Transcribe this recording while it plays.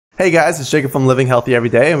Hey guys, it's Jacob from Living Healthy Every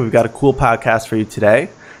Day, and we've got a cool podcast for you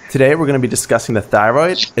today. Today we're going to be discussing the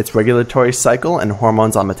thyroid, its regulatory cycle and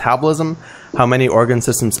hormones on metabolism, how many organ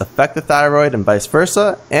systems affect the thyroid and vice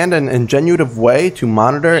versa, and an ingenuitive way to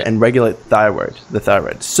monitor and regulate the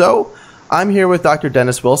thyroid. So, I'm here with Dr.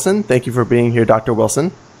 Denis Wilson. Thank you for being here, Dr.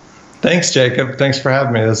 Wilson. Thanks, Jacob. Thanks for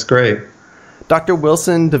having me. That's great. Dr.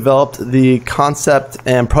 Wilson developed the concept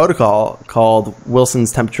and protocol called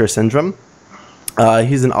Wilson's Temperature Syndrome.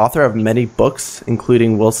 He's an author of many books,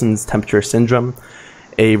 including Wilson's Temperature Syndrome,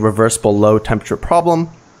 A Reversible Low Temperature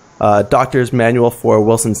Problem, Doctor's Manual for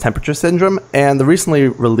Wilson's Temperature Syndrome, and the recently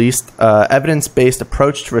released Evidence-Based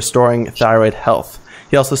Approach to Restoring Thyroid Health.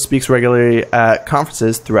 He also speaks regularly at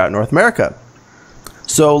conferences throughout North America.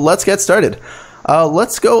 So let's get started.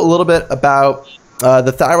 Let's go a little bit about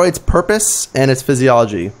the thyroid's purpose and its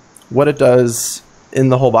physiology, what it does in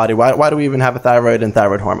the whole body. Why do we even have a thyroid and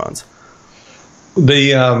thyroid hormones?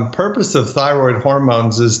 The purpose of thyroid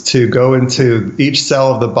hormones is to go into each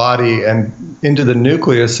cell of the body and into the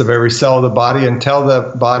nucleus of every cell of the body and tell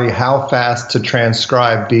the body how fast to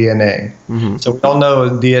transcribe DNA. Mm-hmm. So we all know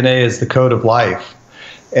DNA is the code of life.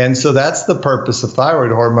 And so that's the purpose of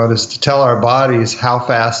thyroid hormone, is to tell our bodies how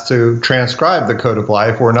fast to transcribe the code of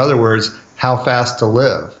life, or in other words, how fast to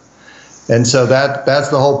live. And so that's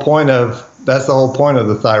the whole point of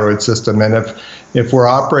the thyroid system. And if we're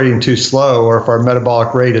operating too slow, or if our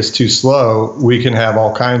metabolic rate is too slow, we can have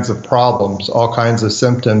all kinds of problems, all kinds of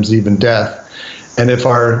symptoms, even death. And if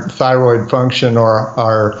our thyroid function or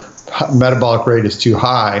our metabolic rate is too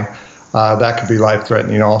high, that could be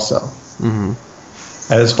life-threatening also. Mm-hmm.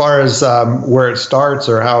 And as far as where it starts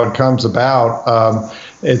or how it comes about,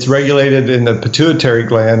 it's regulated in the pituitary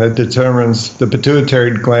gland. The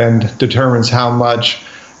pituitary gland determines how much.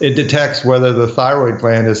 It detects whether the thyroid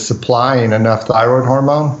gland is supplying enough thyroid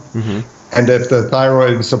hormone. Mm-hmm. And if the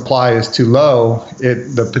thyroid supply is too low,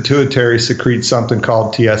 the pituitary secretes something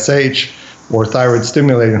called TSH, or thyroid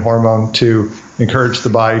stimulating hormone, to encourage the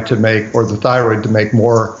body to make, or the thyroid to make,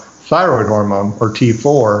 more thyroid hormone, or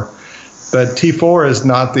T4. But T4 is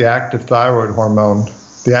not the active thyroid hormone.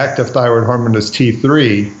 The active thyroid hormone is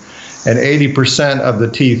T3, and 80% of the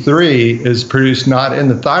T3 is produced not in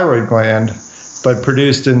the thyroid gland, but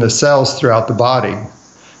produced in the cells throughout the body.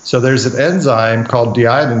 So there's an enzyme called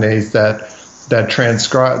deiodinase that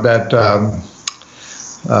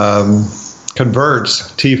converts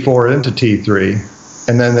T4 into T3,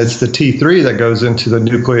 and then it's the T3 that goes into the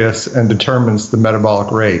nucleus and determines the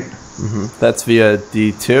metabolic rate. Mm-hmm. That's via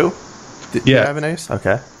D2? Yeah. Deiodinase?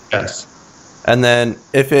 Okay. Yes. And then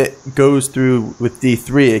if it goes through with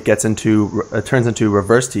D3, it turns into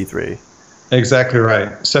reverse T3. Exactly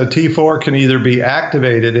right. So T4 can either be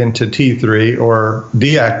activated into T3 or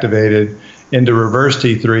deactivated into reverse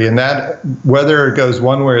T3, and that, whether it goes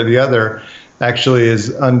one way or the other, actually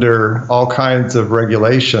is under all kinds of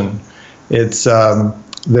regulation. It's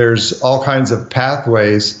there's all kinds of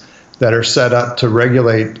pathways that are set up to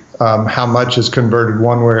regulate how much is converted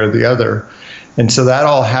one way or the other. And so that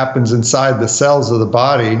all happens inside the cells of the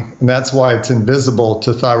body, and that's why it's invisible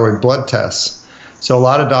to thyroid blood tests. So a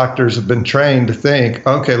lot of doctors have been trained to think,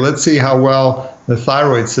 okay, let's see how well the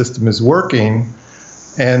thyroid system is working.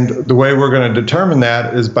 And the way we're going to determine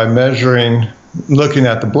that is by looking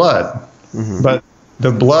at the blood. Mm-hmm. But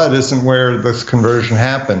the blood isn't where this conversion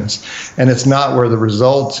happens. And it's not where the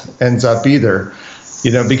result ends up either.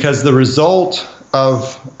 Because the result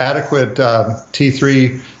of adequate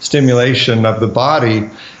T3 stimulation of the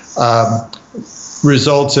body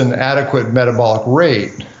results in adequate metabolic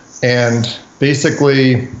rate. And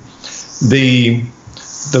basically, the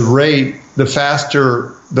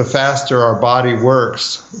faster our body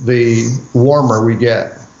works, the warmer we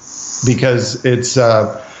get, because it's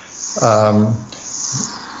the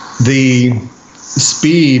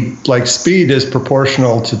speed is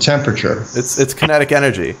proportional to temperature. It's kinetic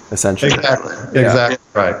energy, essentially. Exactly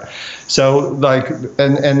right. So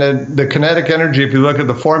and the kinetic energy, if you look at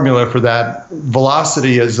the formula for that,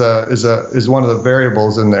 velocity is one of the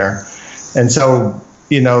variables in there. And so,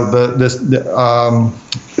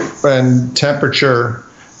 and temperature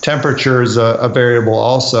is a variable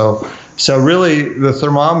also. So really, the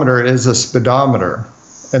thermometer is a speedometer,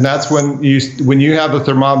 and that's when you have a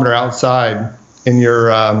thermometer outside in your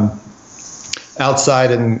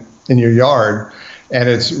yard, and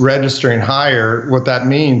it's registering higher. What that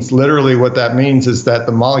means is that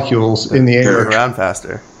the molecules in the air move around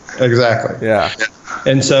faster. Exactly. Yeah.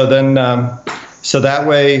 And so then. So that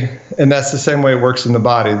way, and that's the same way it works in the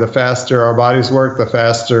body. The faster our bodies work, the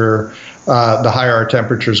faster, the higher our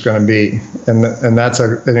temperature is going to be. And that's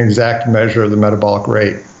an exact measure of the metabolic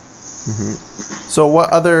rate. Mm-hmm. So what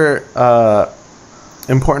other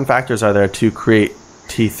important factors are there to create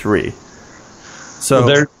T3?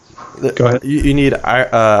 So go ahead. You need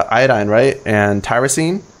iodine, right? And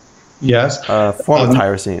tyrosine? Yes. Form of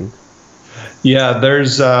tyrosine. Yeah,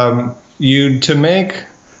 there's to make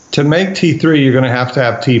T3, you're going to have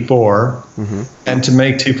T4, and to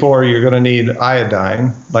make T4, you're going to need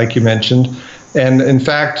iodine, like you mentioned. And in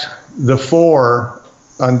fact, the 4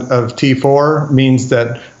 of T4 means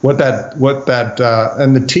that what that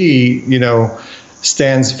and the T,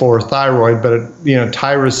 stands for thyroid, but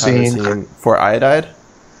tyrosine for iodide.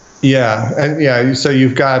 Yeah, and yeah, so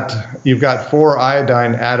you've got 4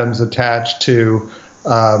 iodine atoms attached to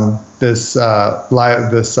this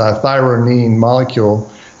thyronine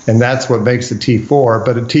molecule, and that's what makes a T4.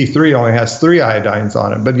 But a T3 only has 3 iodines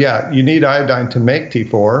on it. But yeah, you need iodine to make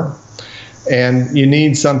T4, and you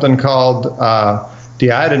need something called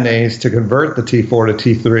deiodinase to convert the T4 to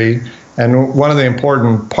T3. And one of the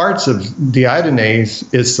important parts of deiodinase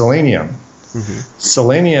is selenium.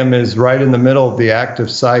 Selenium is right in the middle of the active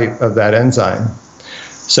site of that enzyme.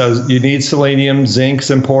 So you need selenium, zinc's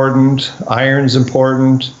important, iron's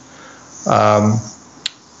important,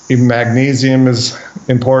 even magnesium is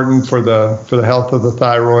important for the health of the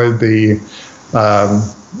thyroid.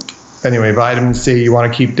 Vitamin C you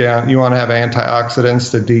want to keep down. You want to have antioxidants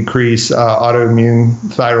to decrease autoimmune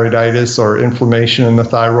thyroiditis or inflammation in the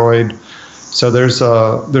thyroid. So there's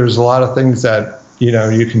a lot of things that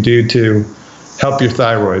you can do to help your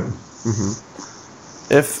thyroid.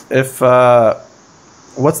 If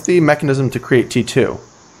what's the mechanism to create T2?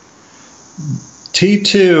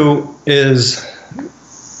 T2 is,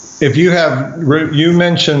 if you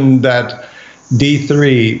mentioned that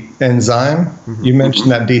D3 enzyme, you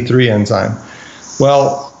mentioned that D3 enzyme.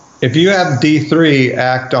 Well, if you have D3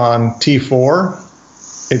 act on T4,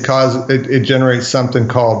 it generates something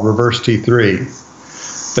called reverse T3.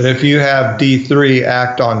 But if you have D3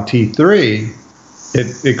 act on T3,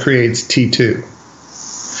 it creates T2.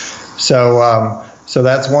 So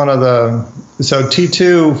that's one of the. So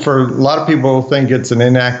T2, for a lot of people think it's an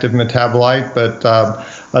inactive metabolite, but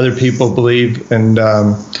other people believe, and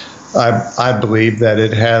I believe that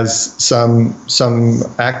it has some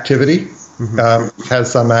activity, has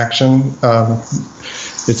some action.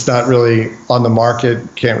 It's not really on the market.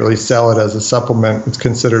 Can't really sell it as a supplement. It's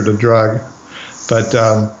considered a drug, but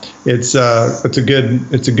it's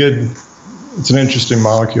an interesting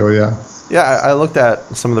molecule. Yeah. Yeah, I looked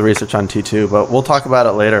at some of the research on T2, but we'll talk about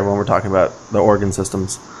it later when we're talking about the organ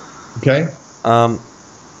systems. Okay.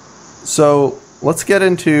 So let's get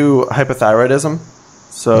into hypothyroidism.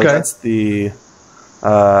 So that's the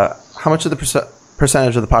how much of the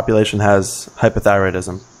percentage of the population has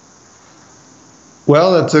hypothyroidism?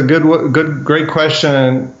 Well, that's a great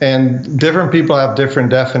question, and different people have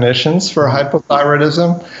different definitions for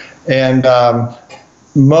hypothyroidism, and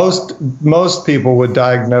most people would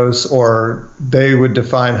diagnose, or they would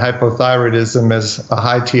define hypothyroidism as a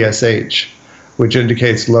high TSH, which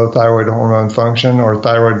indicates low thyroid hormone function or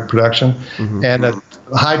thyroid production. And a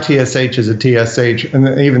high TSH is a TSH,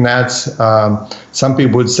 and even that's, some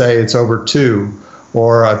people would say it's over 2,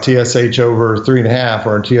 or a TSH over 3.5,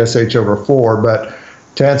 or a TSH over 4. But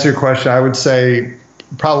to answer your question, I would say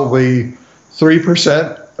probably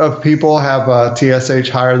 3% of people have a TSH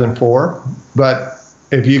higher than 4. But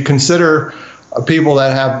if you consider people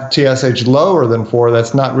that have TSH lower than 4,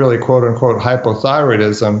 that's not really quote unquote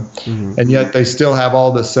hypothyroidism, and yet they still have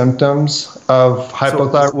all the symptoms of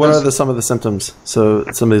hypothyroidism. So what are some of the symptoms? So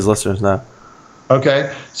some of these listeners know. Okay,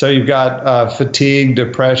 so you've got fatigue,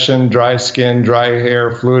 depression, dry skin, dry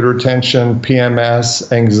hair, fluid retention,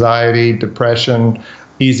 PMS, anxiety, depression,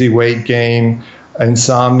 easy weight gain,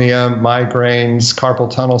 insomnia, migraines, carpal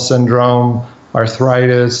tunnel syndrome,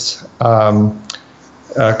 arthritis,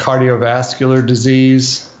 cardiovascular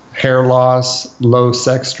disease, hair loss, low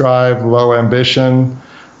sex drive, low ambition,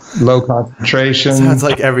 low concentration. Sounds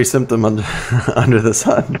like every symptom under the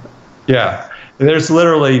sun. Yeah, there's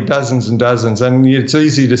literally dozens and dozens, and it's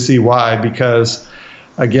easy to see why, because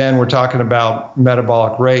again, we're talking about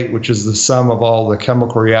metabolic rate, which is the sum of all the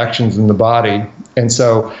chemical reactions in the body. And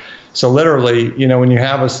so literally, when you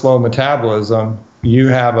have a slow metabolism, you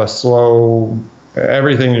have a slow,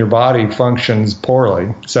 everything in your body functions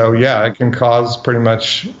poorly. So yeah, it can cause pretty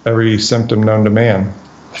much every symptom known to man.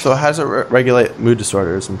 So how does it regulate mood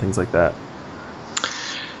disorders and things like that?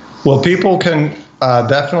 Well, people can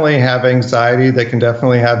definitely have anxiety. They can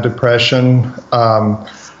definitely have depression.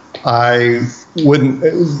 They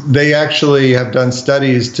actually have done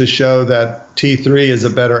studies to show that T3 is a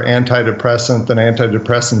better antidepressant than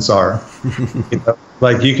antidepressants are.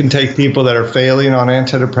 Like you can take people that are failing on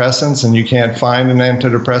antidepressants and you can't find an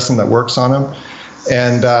antidepressant that works on them,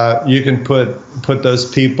 and you can put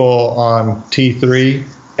those people on T3,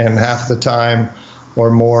 and half the time or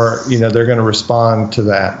more, they're going to respond to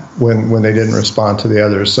that when they didn't respond to the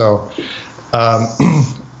others. So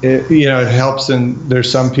it helps. And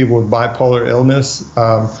there's some people with bipolar illness.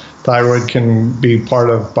 Thyroid can be part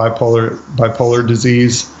of bipolar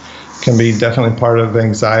disease, can be definitely part of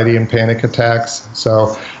anxiety and panic attacks.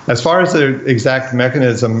 So as far as the exact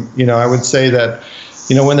mechanism, I would say that,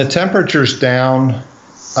 when the temperature's down,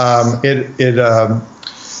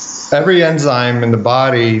 every enzyme in the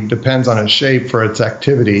body depends on its shape for its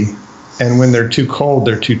activity. And when they're too cold,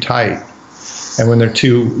 they're too tight. And when they're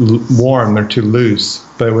too warm, they're too loose.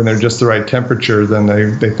 But when they're just the right temperature, then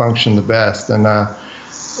they function the best. And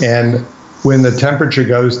when the temperature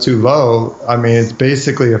goes too low, it's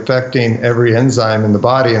basically affecting every enzyme in the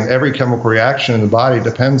body, and every chemical reaction in the body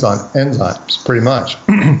depends on enzymes, pretty much.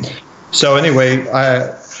 So anyway,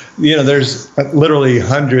 there's literally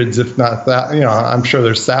hundreds, if not I'm sure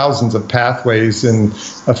there's thousands of pathways in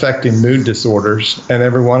affecting mood disorders, and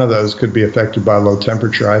every one of those could be affected by low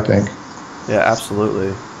temperature, I think. Yeah,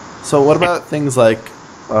 absolutely. So what about things like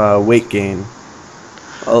weight gain,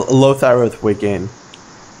 low thyroid weight gain?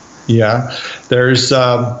 Yeah, there's,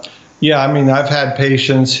 I've had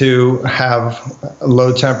patients who have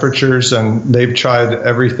low temperatures and they've tried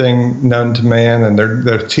everything known to man, and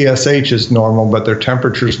their TSH is normal, but their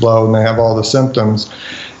temperature's low and they have all the symptoms.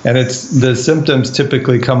 And the symptoms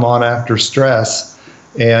typically come on after stress,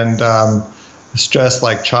 and stress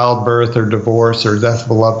like childbirth or divorce or death of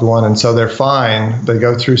a loved one. And so they're fine. They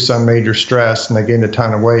go through some major stress and they gain a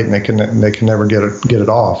ton of weight, and they can never get it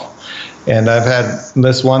off. And I've had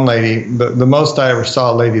this one lady, the most I ever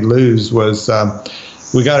saw a lady lose was,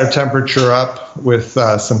 we got her temperature up with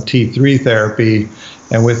some T3 therapy,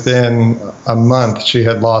 and within a month she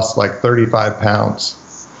had lost like 35 pounds.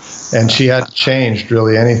 And she hadn't changed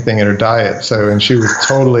really anything in her diet, and she was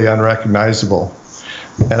totally unrecognizable.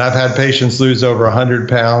 And I've had patients lose over 100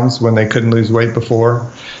 pounds when they couldn't lose weight before.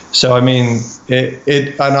 So, and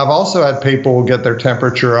I've also had people get their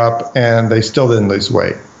temperature up and they still didn't lose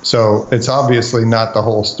weight. So it's obviously not the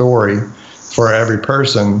whole story for every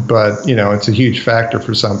person, but, it's a huge factor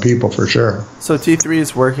for some people for sure. So T3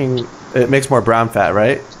 is working, it makes more brown fat,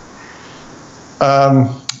 right?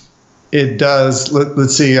 It does.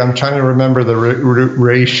 Let's see, I'm trying to remember the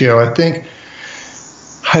ratio. I think,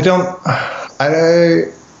 I don't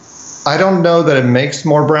know that it makes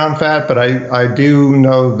more brown fat, but I do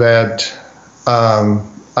know that,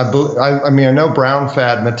 I know brown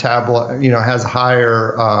fat has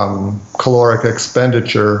higher caloric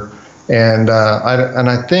expenditure, and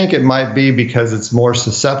I think it might be because it's more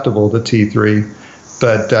susceptible to T3,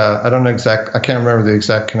 but I don't know I can't remember the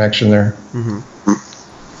exact connection there. Mm-hmm.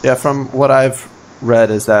 Yeah, from what I've read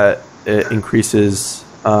is that it increases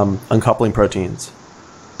uncoupling proteins.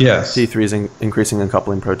 Yes. T3 is increasing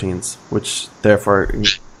uncoupling proteins, which therefore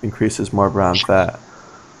increases more brown fat.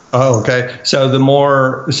 Oh, okay. So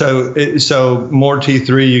more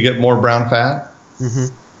T3, you get more brown fat? Mm-hmm.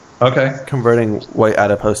 Okay. Converting white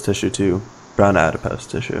adipose tissue to brown adipose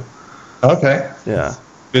tissue. Okay. Yeah.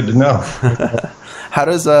 Good to know. How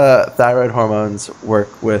does thyroid hormones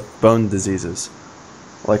work with bone diseases,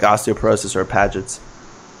 like osteoporosis or Paget's?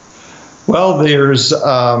 Well, there's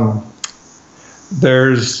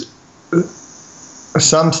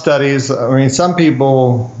some studies. Some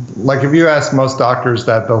people, like if you ask most doctors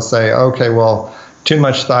that, they'll say, okay, well, too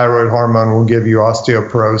much thyroid hormone will give you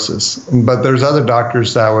osteoporosis. But there's other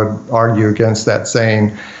doctors that would argue against that,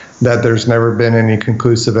 saying that there's never been any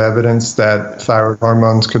conclusive evidence that thyroid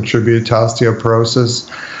hormones contribute to osteoporosis.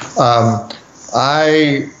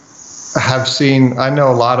 I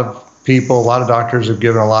know a lot of doctors have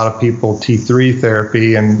given a lot of people T3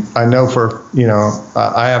 therapy, and I know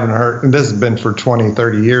I haven't heard, and this has been for 20,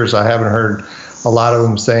 30 years, I haven't heard a lot of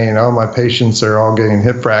them saying, oh, my patients are all getting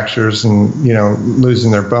hip fractures and, losing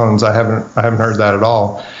their bones. I haven't heard that at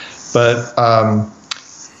all. But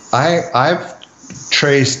I've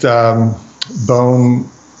traced bone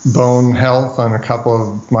health on a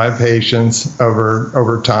couple of my patients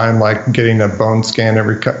over time, like getting a bone scan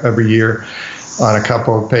every year on a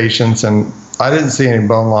couple of patients, and I didn't see any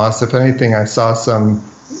bone loss. If anything, I saw some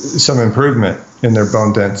improvement in their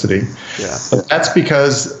bone density. Yeah. But that's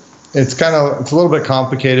because it's a little bit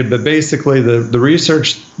complicated, but basically the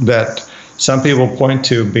research that some people point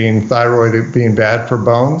to being thyroid being bad for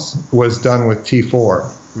bones was done with T4.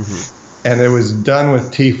 Mm-hmm. And it was done with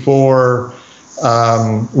T4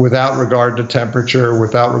 without regard to temperature,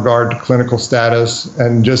 without regard to clinical status,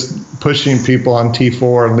 and just pushing people on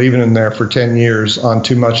T4 and leaving them there for 10 years on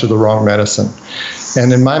too much of the wrong medicine.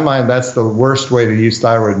 And in my mind, that's the worst way to use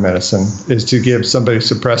thyroid medicine, is to give somebody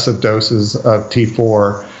suppressive doses of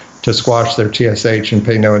T4 to squash their TSH and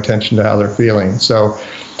pay no attention to how they're feeling. So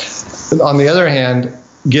on the other hand,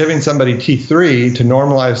 giving somebody T3 to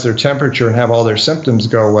normalize their temperature and have all their symptoms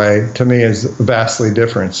go away, to me, is vastly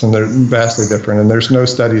different, and they're vastly different, and there's no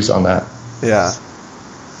studies on that. Yeah.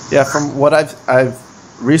 Yeah, from what I've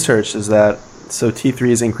researched is that, so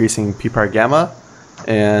T3 is increasing PPAR gamma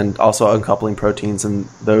and also uncoupling proteins, and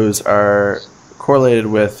those are correlated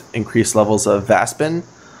with increased levels of vaspin,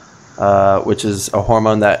 which is a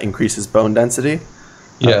hormone that increases bone density,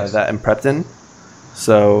 Yes. that and preptin.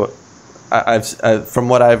 So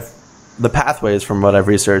the pathways from what I've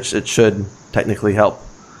researched, it should technically help.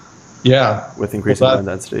 Yeah. With increasing bone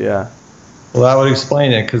density. Yeah. Well, that would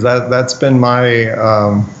explain it, because that's been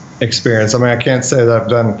my experience. I mean, I can't say that I've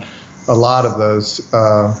done a lot of those.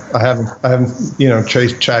 I haven't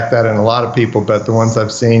tracked that in a lot of people, but the ones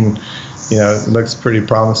I've seen, it looks pretty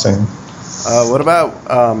promising. What about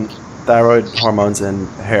thyroid hormones and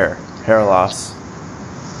hair loss?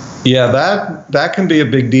 Yeah, that can be a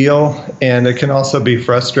big deal, and it can also be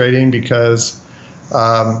frustrating because,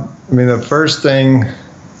 the first thing,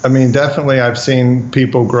 definitely I've seen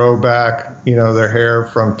people grow back, their hair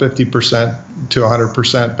from 50% to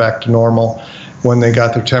 100% back to normal when they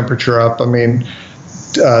got their temperature up.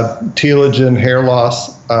 Telogen hair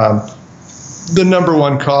loss, the number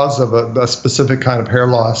one cause of a specific kind of hair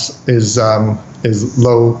loss is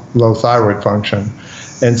low thyroid function.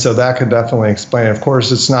 And so that could definitely explain it. Of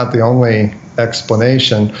course, it's not the only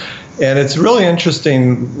explanation. And it's really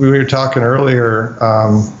interesting. We were talking earlier,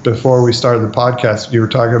 before we started the podcast, you were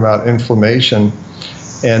talking about inflammation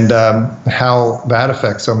and how that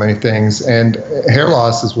affects so many things. And hair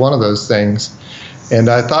loss is one of those things. And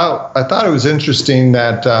I thought it was interesting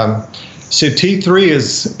that so T3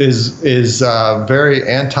 is very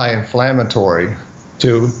anti-inflammatory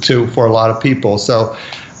for a lot of people. So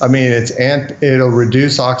it'll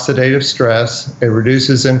reduce oxidative stress, it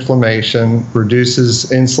reduces inflammation, reduces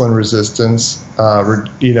insulin resistance,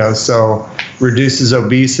 so reduces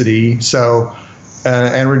obesity,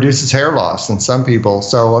 and reduces hair loss in some people.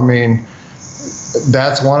 So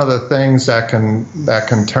that's one of the things that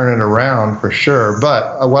can turn it around for sure.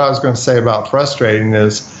 But what I was going to say about frustrating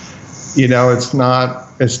is, it's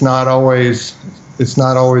not always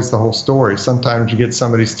the whole story. Sometimes you get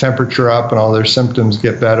somebody's temperature up and all their symptoms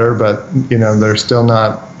get better, but they're still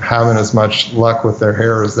not having as much luck with their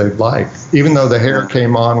hair as they'd like, even though the hair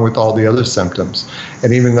came on with all the other symptoms,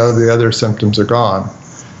 and even though the other symptoms are gone,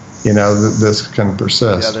 this can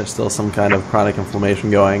persist. Yeah, there's still some kind of chronic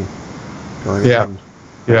inflammation going yeah. on.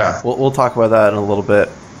 Yeah. We'll talk about that in a little bit.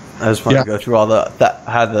 I just want to go through how the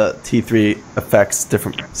T3 affects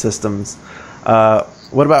different systems.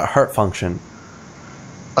 What about heart function?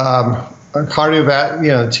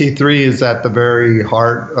 T3 is at the very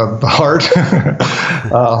heart of the heart,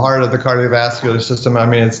 heart of the cardiovascular system.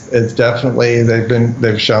 It's definitely,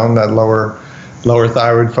 they've shown that lower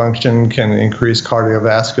thyroid function can increase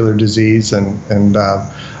cardiovascular disease, and I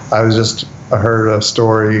heard a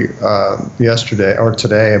story yesterday or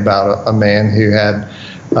today about a man who had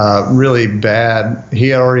really bad. He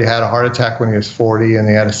had already had a heart attack when he was 40, and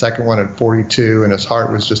he had a second one at 42, and his heart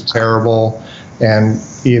was just terrible. And,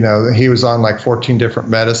 he was on like 14 different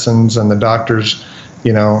medicines, and the doctors,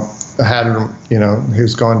 had him, he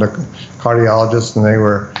was going to cardiologists, and they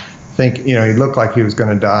were thinking, he looked like he was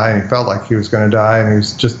going to die, and he felt like he was going to die, and he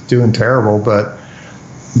was just doing terrible. But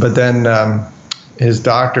then his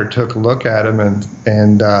doctor took a look at him and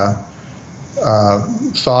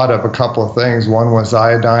thought of a couple of things. One was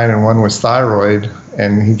iodine and one was thyroid,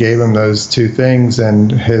 and he gave him those two things,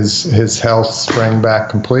 and his health sprang back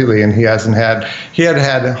completely. And he had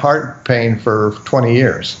heart pain for 20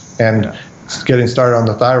 years, and getting started on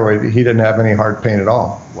the thyroid, he didn't have any heart pain at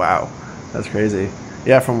all. Wow, that's crazy.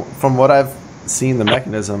 Yeah, from what I've seen, the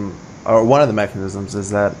mechanism, or one of the mechanisms,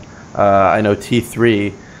 is that I know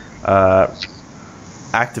T3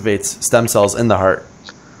 activates stem cells in the heart,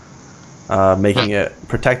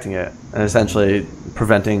 protecting it, and essentially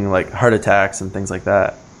preventing like heart attacks and things like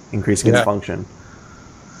that, increasing its function.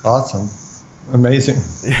 Awesome. Amazing.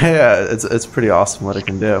 Yeah, it's pretty awesome what it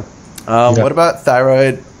can do. What about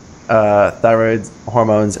thyroid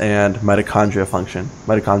hormones and mitochondrial function?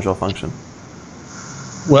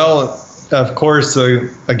 Well, of course,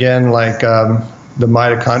 again, like the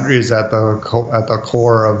mitochondria is at the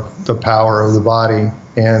core of the power of the body,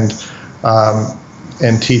 and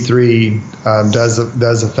and T3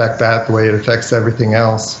 does affect that the way it affects everything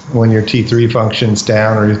else. When your T3 functions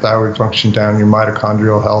down or your thyroid function down, your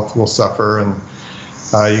mitochondrial health will suffer, and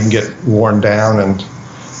you can get worn down, and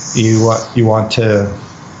you want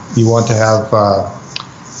to have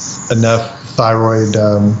enough thyroid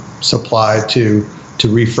supply to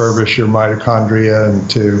refurbish your mitochondria and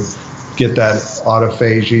to get that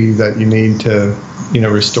autophagy that you need to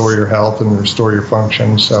restore your health and restore your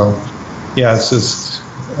function. So yeah, it's just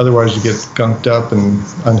otherwise you get gunked up and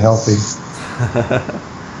unhealthy.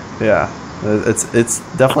 Yeah, it's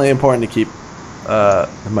definitely important to keep the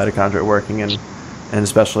mitochondria working, and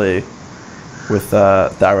especially with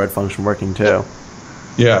thyroid function working too.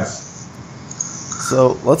 Yeah.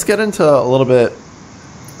 So let's get into a little bit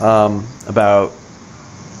about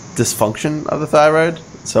dysfunction of the thyroid.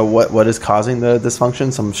 So what is causing the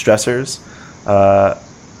dysfunction? Some stressors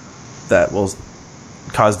that will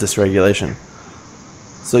cause dysregulation.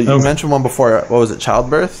 So you mentioned one before. What was it?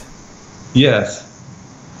 Childbirth? Yes.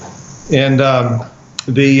 And that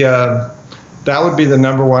would be the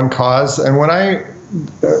number one cause. And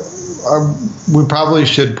we probably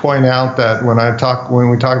should point out that when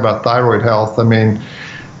we talk about thyroid health, I mean,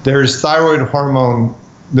 there's thyroid hormone.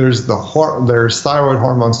 There's thyroid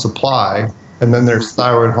hormone supply, and then there's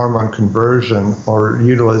thyroid hormone conversion or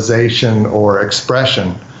utilization or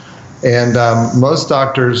expression. And most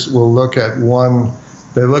doctors will look at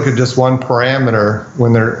just one parameter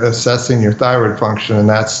when they're assessing your thyroid function, and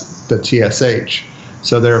that's the TSH.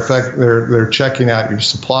 So they're checking out your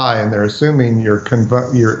supply, and they're assuming your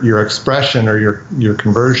expression or your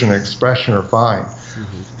conversion and expression are fine.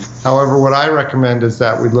 Mm-hmm. However, what I recommend is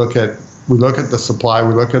that we look at the supply,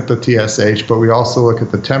 we look at the TSH, but we also look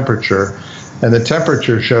at the temperature, and the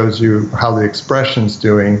temperature shows you how the expression's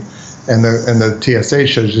doing, and the TSH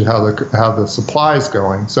shows you how the supply is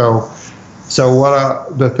going. So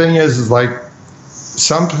what the thing is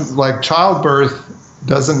like childbirth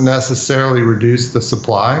doesn't necessarily reduce the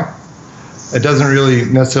supply. It doesn't really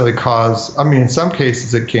necessarily cause, I mean, in some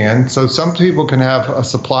cases it can. So some people can have a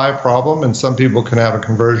supply problem and some people can have a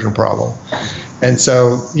conversion problem. And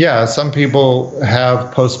so, yeah, some people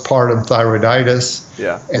have postpartum thyroiditis,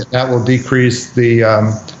 and that will decrease the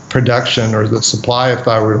production or the supply of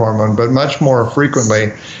thyroid hormone. But much more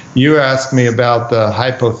frequently, you asked me about the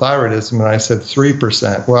hypothyroidism, and I said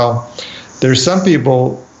 3%. Well, there's some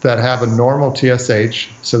people that have a normal TSH,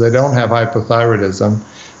 so they don't have hypothyroidism,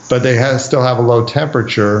 but they still have a low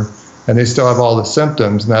temperature, and they still have all the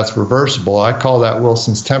symptoms, and that's reversible. I call that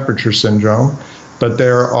Wilson's temperature syndrome, but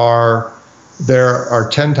there are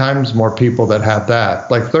 10 times more people that have that.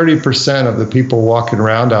 Like 30% of the people walking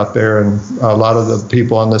around out there, and a lot of the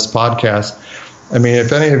people on this podcast, I mean,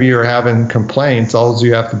 if any of you are having complaints, all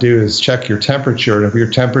you have to do is check your temperature, and if your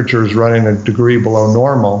temperature is running a degree below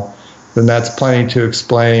normal, then that's plenty to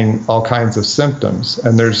explain all kinds of symptoms.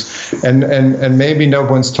 And and maybe no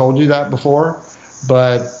one's told you that before,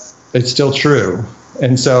 but it's still true.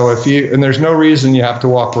 And so there's no reason you have to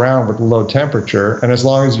walk around with a low temperature. And as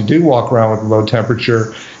long as you do walk around with a low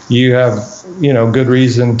temperature, you have, good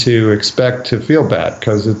reason to expect to feel bad,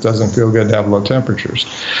 because it doesn't feel good to have low temperatures.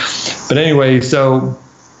 But anyway, so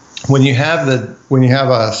when you have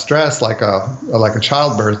a stress like a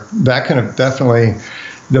childbirth, that can definitely,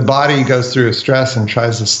 the body goes through a stress and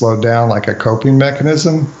tries to slow down like a coping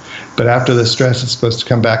mechanism. But after the stress, it's supposed to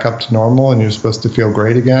come back up to normal, and you're supposed to feel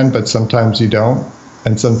great again. But sometimes you don't,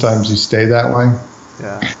 and sometimes you stay that way.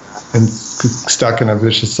 Yeah. And stuck in a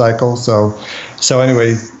vicious cycle. So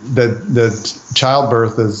anyway, the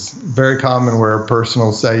childbirth is very common, where a person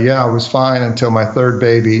will say, "Yeah, I was fine until my third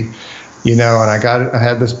baby, and I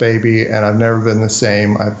had this baby, and I've never been the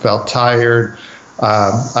same. I felt tired.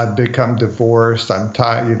 I've become divorced. I'm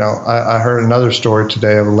tired." I heard another story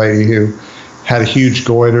today of a lady who had a huge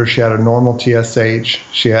goiter. She had a normal TSH.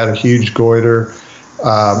 She had a huge goiter.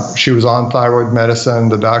 She was on thyroid medicine.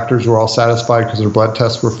 The doctors were all satisfied because her blood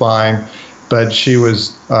tests were fine, but she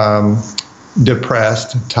was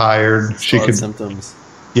depressed, tired. She could symptoms.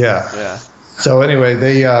 Yeah. So anyway,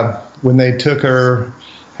 they when they took her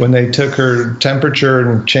temperature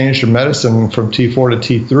and changed her medicine from T4 to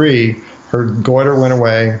T3, her goiter went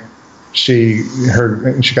away. She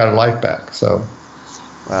got her life back. So,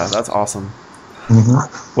 wow, that's awesome.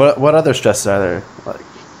 Mm-hmm. What other stresses are there?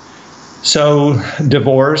 So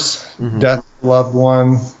divorce, mm-hmm. death of a loved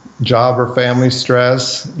one, job or family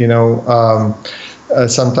stress.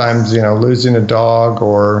 Sometimes losing a dog.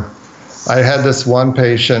 Or I had this one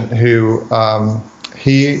patient who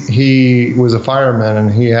he was a fireman,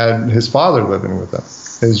 and he had his father living with him.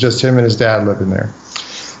 It was just him and his dad living there.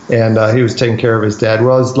 and he was taking care of his dad.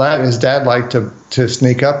 Well, his dad liked to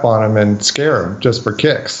sneak up on him and scare him just for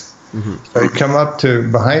kicks. So he'd come up to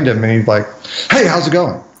behind him and he'd like, "Hey, how's it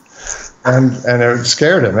going?" And it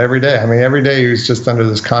scared him every day. I mean, every day he was just under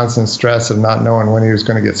this constant stress of not knowing when he was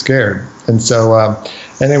going to get scared. And so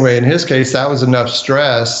anyway, in his case, that was enough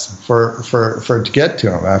stress for it to get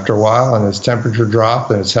to him after a while, and his temperature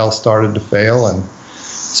dropped and his health started to fail. And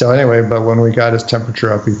so anyway, but when we got his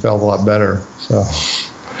temperature up, he felt a lot better. So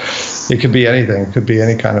it could be anything. It could be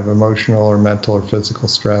any kind of emotional or mental or physical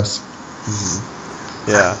stress.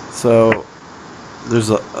 Yeah. So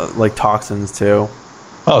there's like toxins too.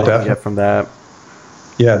 Oh, definitely. Get from that.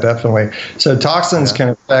 Yeah, definitely. So toxins can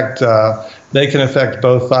affect. They can affect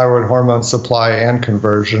both thyroid hormone supply and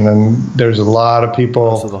conversion, and there's a lot of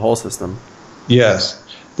people. So the whole system. Yes,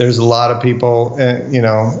 there's a lot of people.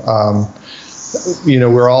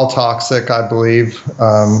 We're all toxic, I believe.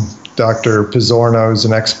 Dr. Pizzorno is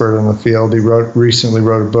an expert in the field. He recently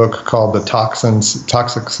wrote a book called The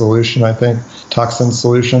Toxic Solution, I think. Toxin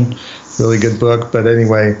Solution. Really good book. But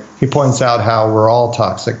anyway, he points out how we're all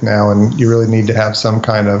toxic now, and you really need to have some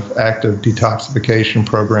kind of active detoxification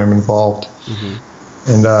program involved.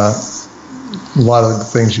 And a lot of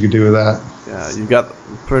things you could do with that. Yeah, you've got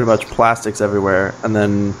pretty much plastics everywhere, and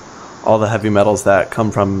then all the heavy metals that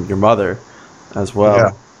come from your mother as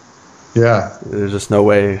well. Yeah. There's just no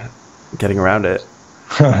way getting around it.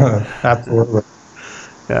 Absolutely.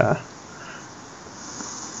 Yeah.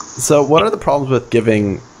 So what are the problems with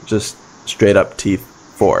giving just straight up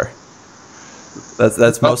T4?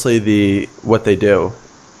 That's mostly what they do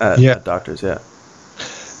at doctors. Yeah.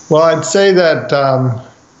 Well, I'd say that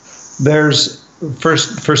there's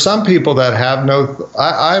for some people that have no.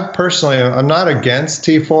 I personally, I'm not against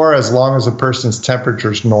T4 as long as a person's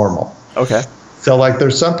temperature is normal. Okay. So like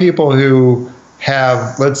there's some people who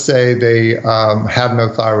have, let's say they have no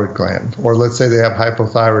thyroid gland, or let's say they have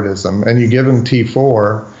hypothyroidism, and you give them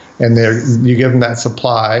T4 and you give them that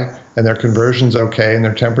supply and their conversion's okay and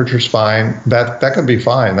their temperature's fine, that could be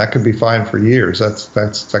fine. That could be fine for years.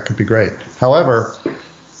 That could be great. However,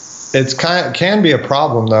 can be a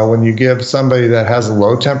problem though when you give somebody that has a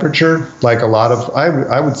low temperature, like a lot of,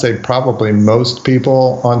 I would say probably most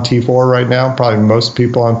people on T4 right now, probably most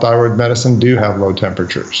people on thyroid medicine do have low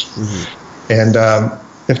temperatures. And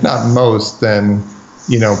if not most, then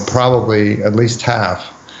probably at least half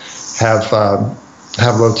have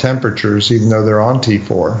low temperatures even though they're on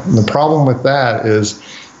T4. And the problem with that is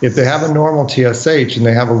if they have a normal TSH and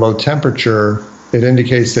they have a low temperature, it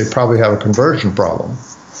indicates they probably have a conversion problem.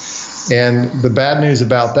 And the bad news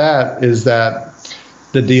about that is that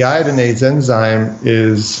the deiodinase enzyme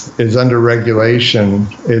is under regulation.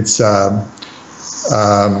 It's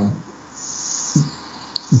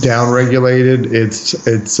downregulated. It's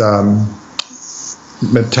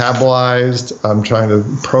metabolized.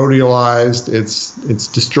 Proteolized. It's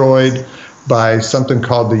destroyed by something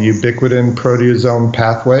called the ubiquitin proteasome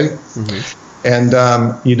pathway. And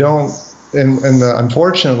you don't.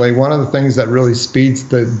 Unfortunately, one of the things that really speeds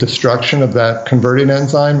the destruction of that converting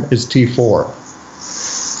enzyme is T4.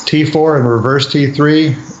 T4 and reverse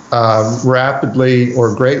T3 rapidly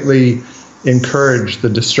or greatly encourage the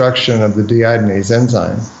destruction of the deiodinase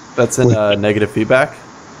enzyme. That's in negative feedback?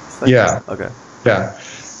 Yeah. Okay. Yeah.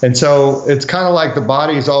 And so it's kind of like the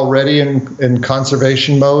body's already in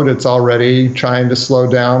conservation mode. It's already trying to slow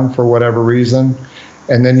down for whatever reason.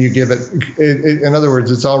 And then you give it, in other words,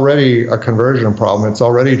 it's already a conversion problem. It's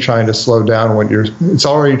already trying to slow down it's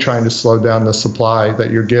already trying to slow down the supply that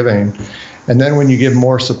you're giving. And then when you give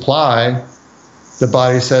more supply, the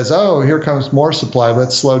body says, oh, here comes more supply.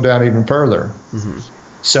 Let's slow down even further.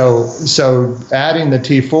 So adding the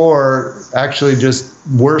T4 actually just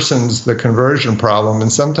worsens the conversion problem.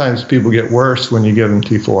 And sometimes people get worse when you give them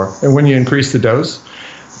T4. And when you increase the dose,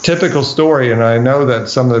 typical story, and I know that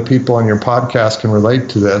some of the people on your podcast can relate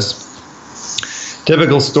to this.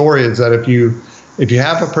 Typical story is that if you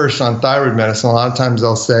have a person on thyroid medicine, a lot of times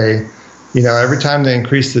they'll say, every time they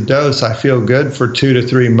increase the dose, I feel good for 2 to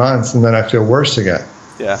 3 months, and then I feel worse again.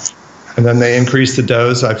 Yeah. And then they increase the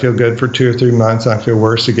dose, I feel good for 2 or 3 months, and I feel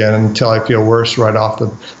worse again until I feel worse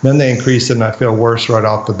then they increase it and I feel worse right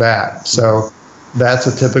off the bat. So that's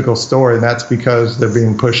a typical story, and that's because they're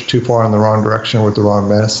being pushed too far in the wrong direction with the wrong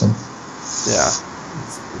medicine. Yeah,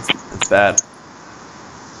 it's bad.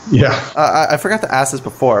 Yeah. I forgot to ask this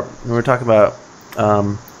before. We were talking about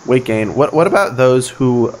weight gain. What about those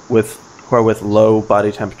who are with low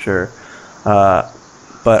body temperature,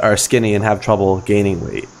 but are skinny and have trouble gaining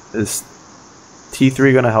weight? Is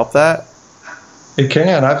T3 going to help that? It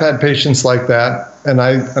can. I've had patients like that, and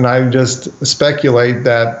I just speculate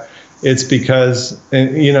that it's because,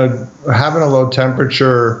 having a low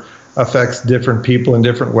temperature affects different people in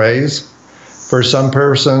different ways. For some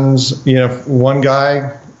persons, one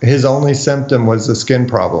guy, his only symptom was a skin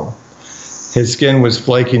problem. His skin was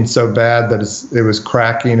flaking so bad that it was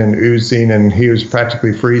cracking and oozing, and he was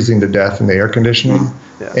practically freezing to death in the air conditioning.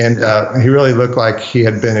 Yeah. And he really looked like he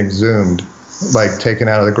had been exhumed, like taken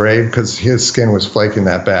out of the grave, because his skin was flaking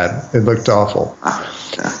that bad. It looked awful.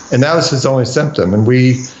 And that was his only symptom. And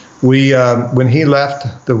when he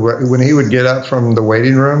left, when he would get up from the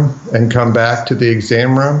waiting room and come back to the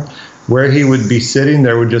exam room, where he would be sitting,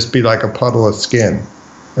 there would just be like a puddle of skin.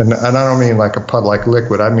 And I don't mean like a puddle like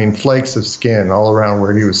liquid. I mean flakes of skin all around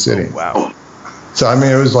where he was sitting. Oh, wow. So, I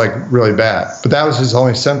mean, it was like really bad. But that was his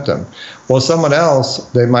only symptom. Well, someone else,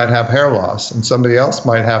 they might have hair loss, and somebody else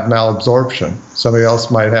might have malabsorption. Somebody else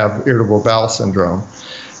might have irritable bowel syndrome.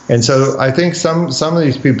 And so I think some of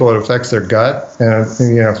these people, it affects their gut, and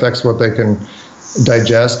affects what they can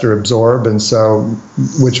digest or absorb, and so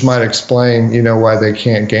which might explain why they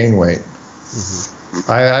can't gain weight.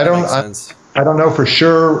 Mm-hmm. I don't know for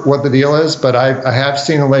sure what the deal is, but I have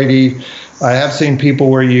seen people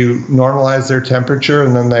where you normalize their temperature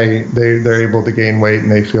and then they're able to gain weight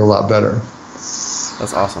and they feel a lot better.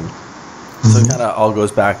 That's awesome. So it kind of all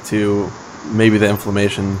goes back to maybe the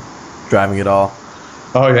inflammation driving it all.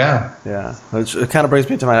 Oh, yeah. Yeah. Which kind of brings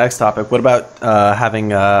me to my next topic. What about having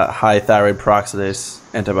high thyroid peroxidase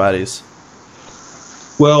antibodies?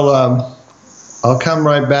 Well, I'll come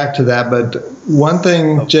right back to that. But one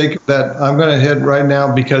thing, Jacob, that I'm going to hit right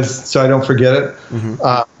now, so I don't forget it,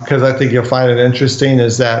 because I think you'll find it interesting,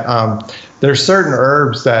 is that there's certain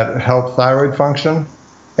herbs that help thyroid function.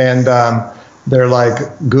 And they're like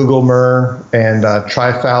Google myrrh and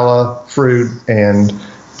triphala fruit and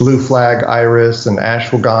blue flag iris and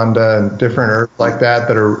ashwagandha and different herbs like that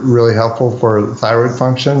are really helpful for thyroid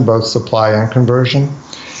function, both supply and conversion.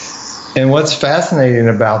 And what's fascinating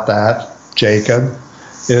about that, Jacob,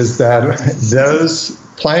 is that those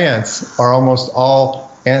plants are almost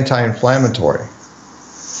all anti-inflammatory.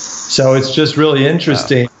 So it's just really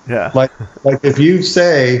interesting. Wow. Yeah. Like if you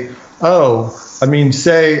say,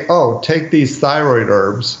 take these thyroid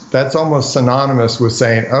herbs, that's almost synonymous with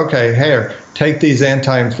saying, okay, here, take these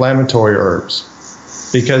anti-inflammatory herbs,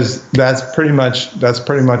 because that's pretty much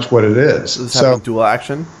what it is. Does it have dual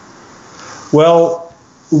action? Well,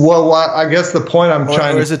 I guess the point I'm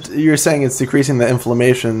trying to... You're saying it's decreasing the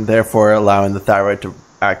inflammation, therefore allowing the thyroid to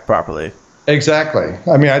act properly. Exactly.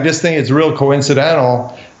 I mean, I just think it's real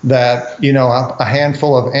coincidental that, a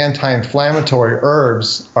handful of anti-inflammatory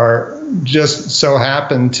herbs are just so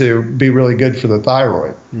happen to be really good for the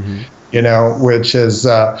thyroid, which is,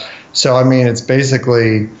 so, I mean, it's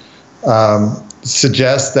basically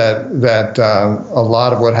suggests that a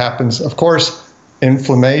lot of what happens, of course,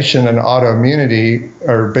 inflammation and autoimmunity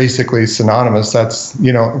are basically synonymous. That's,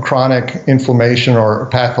 chronic inflammation or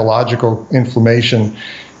pathological inflammation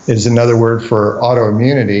is another word for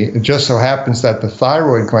autoimmunity. It just so happens that the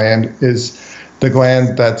thyroid gland is the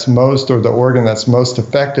gland that's the organ that's most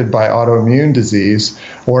affected by autoimmune disease,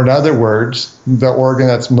 or in other words, the organ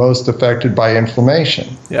that's most affected by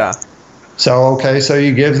inflammation. Yeah. So, so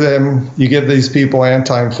you give these people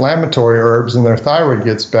anti-inflammatory herbs and their thyroid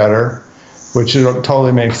gets better, which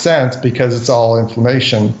totally makes sense because it's all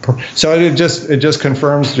inflammation. So it just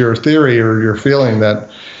confirms your theory or your feeling that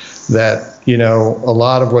a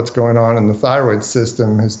lot of what's going on in the thyroid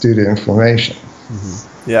system is due to inflammation.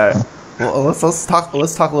 Mm-hmm. Yeah. Well, let's talk a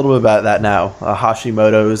little bit about that now.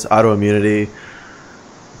 Hashimoto's, autoimmunity.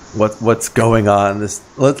 What's going on?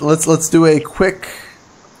 Let's do a quick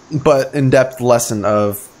but in-depth lesson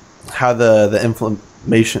of how the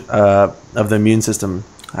inflammation of the immune system,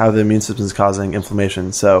 how the immune system is causing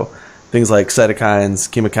inflammation. So things like cytokines,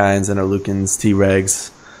 chemokines, interleukins,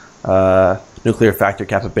 Tregs, nuclear factor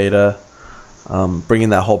kappa beta, bringing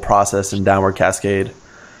that whole process in downward cascade.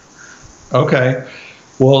 Okay.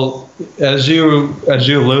 Well, as you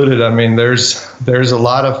alluded, I mean, there's a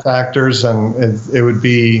lot of factors, and it would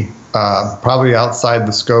be probably outside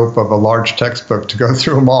the scope of a large textbook to go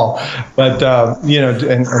through them all. But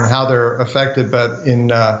and how they're affected. But in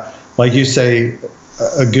like you say,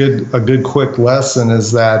 a good quick lesson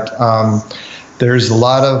is that there's a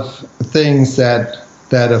lot of things that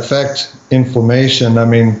affect inflammation. I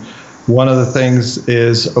mean, one of the things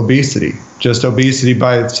is obesity. Just obesity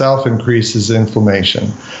by itself increases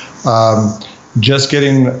inflammation. Just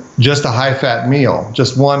a high-fat meal,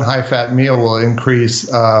 just one high-fat meal will increase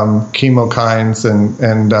chemokines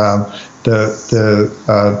and the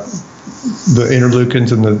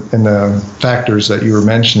interleukins and the factors that you were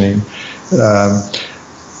mentioning.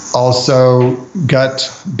 Also, gut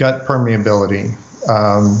permeability,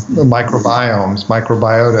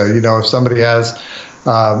 microbiota. You know, if somebody has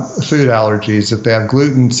food allergies, if they have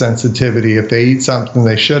gluten sensitivity, if they eat something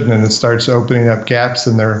they shouldn't, and it starts opening up gaps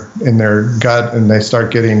in their gut, and they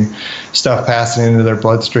start getting stuff passing into their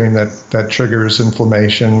bloodstream that triggers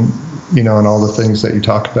inflammation, you know, and all the things that you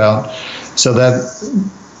talk about. So that,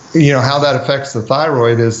 you know, how that affects the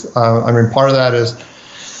thyroid is, I mean, part of that is,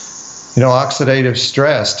 you know, oxidative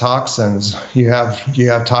stress, toxins. You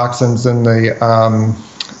have toxins in the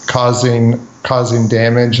causing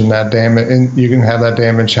damage, and that damage, and you can have that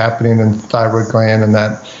damage happening in the thyroid gland, and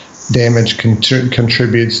that damage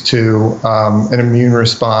contributes to an immune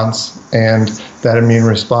response, and that immune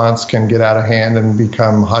response can get out of hand and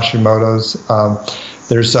become Hashimoto's.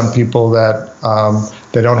 There's some people that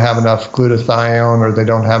they don't have enough glutathione, or they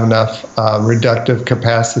don't have enough reductive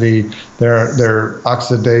capacity. Their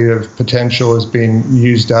oxidative potential is being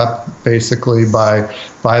used up basically by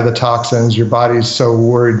the toxins. Your body's so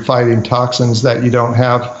worried fighting toxins that you don't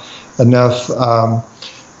have enough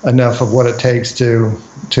of what it takes to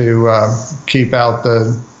keep out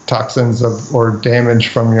the toxins or damage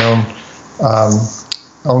from your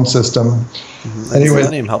own system. Mm-hmm. Anyway,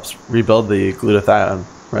 selenium helps rebuild the glutathione,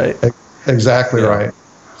 right? Exactly, yeah. Right.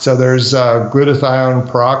 So there's glutathione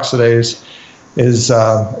peroxidase is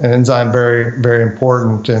an enzyme very, very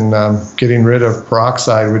important in getting rid of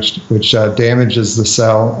peroxide, which damages the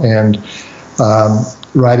cell. And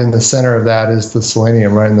right in the center of that is the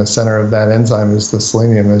selenium. Right in the center of that enzyme is the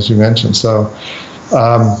selenium, as you mentioned. So,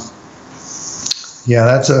 yeah,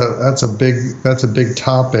 that's a big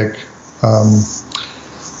topic.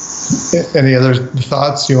 Any other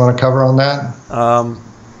thoughts you want to cover on that?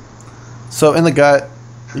 So in the gut,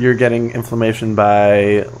 you're getting inflammation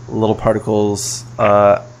by little particles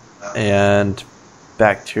and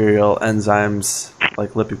bacterial enzymes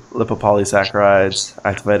like lipopolysaccharides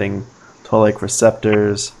activating toll-like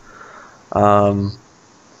receptors.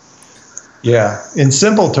 Yeah, in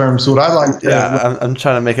simple terms, what I like to... Yeah, I'm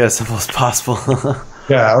trying to make it as simple as possible.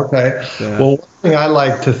 Yeah, okay. Yeah. Well, one thing I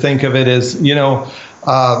like to think of it is,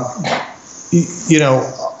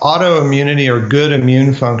 autoimmunity or good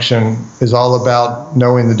immune function is all about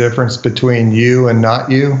knowing the difference between you and not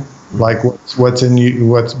you, like what's in you,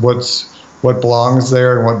 what belongs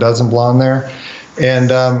there and what doesn't belong there. And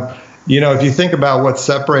if you think about what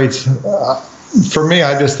separates, for me,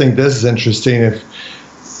 I just think this is interesting.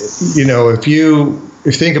 If you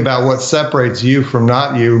think about what separates you from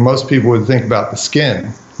not you, most people would think about the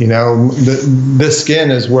skin. The skin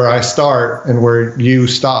is where I start and where you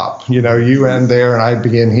stop. You end there and I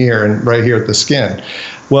begin here and right here at the skin.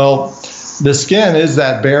 Well, the skin is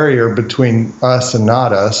that barrier between us and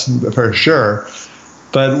not us, for sure.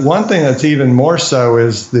 But one thing that's even more so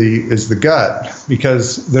is the gut,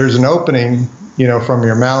 because there's an opening, from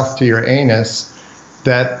your mouth to your anus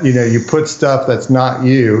that, you put stuff that's not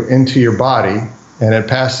you into your body, and it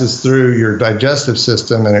passes through your digestive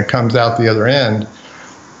system and it comes out the other end.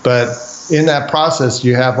 But in that process,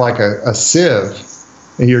 you have like a sieve.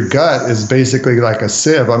 Your gut is basically like a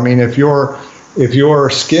sieve. I mean, if your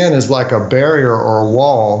skin is like a barrier or a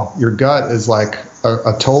wall, your gut is like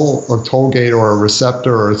a toll gate or a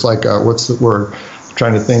receptor, or it's like what's the word I'm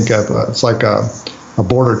trying to think of? It's like a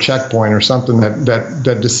border checkpoint or something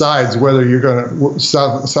that decides whether you're going to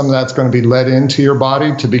some of that's going to be let into your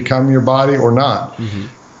body to become your body or not. Mm-hmm.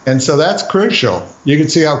 And so that's crucial. You can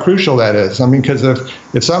see how crucial that is. I mean, because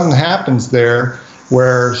if something happens there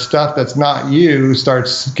where stuff that's not you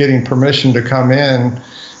starts getting permission to come in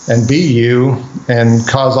and be you and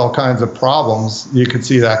cause all kinds of problems, you could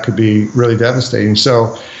see that could be really devastating.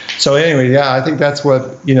 So anyway, yeah, I think that's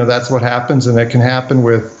what happens, and it can happen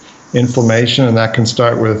with inflammation, and that can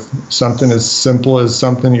start with something as simple as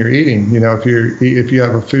something you're eating. If you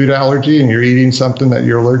have a food allergy and you're eating something that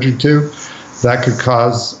you're allergic to, that could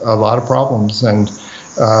cause a lot of problems. And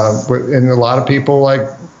a lot of people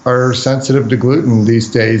are sensitive to gluten these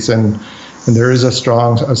days, and there is a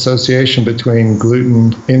strong association between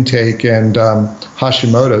gluten intake and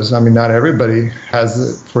Hashimoto's. I mean, not everybody has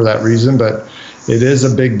it for that reason, but it is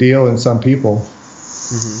a big deal in some people.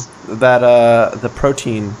 Mm-hmm. That the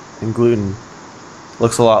protein in gluten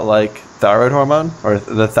looks a lot like thyroid hormone, or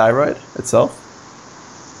the thyroid itself,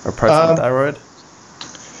 or parts of the thyroid.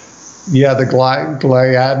 Yeah, the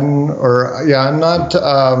gliadin, I'm not.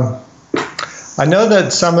 I know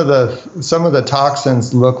that some of the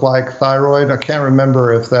toxins look like thyroid. I can't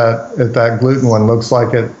remember if that gluten one looks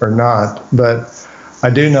like it or not, but I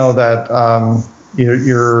do know that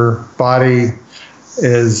your body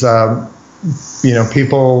is,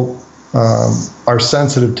 people are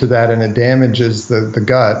sensitive to that, and it damages the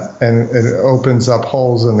gut, and it opens up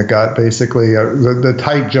holes in the gut. Basically, the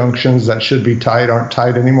tight junctions that should be tight aren't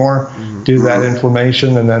tight anymore due to that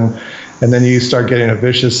inflammation, and then you start getting a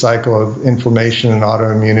vicious cycle of inflammation and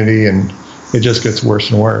autoimmunity, and it just gets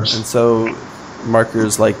worse and worse. And so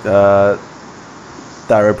markers like thyroid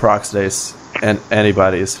peroxidase and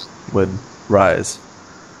antibodies would rise.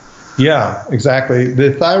 Yeah, exactly.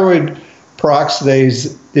 The thyroid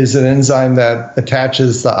peroxidase is an enzyme that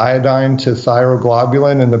attaches the iodine to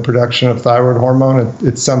thyroglobulin in the production of thyroid hormone.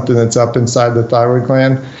 It's something that's up inside the thyroid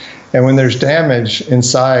gland. And when there's damage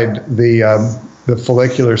inside the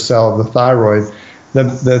follicular cell of the thyroid,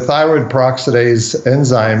 the thyroid peroxidase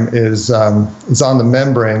enzyme is on the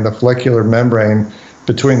membrane, the follicular membrane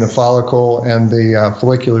between the follicle and the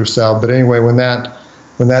follicular cell. But anyway, when that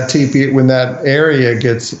area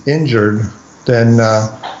gets injured, then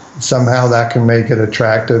somehow that can make it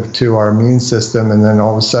attractive to our immune system, and then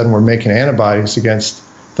all of a sudden we're making antibodies against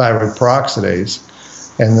thyroid peroxidase,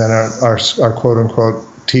 and then our quote-unquote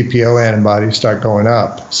TPO antibodies start going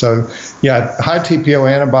up. So yeah, high TPO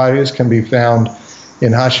antibodies can be found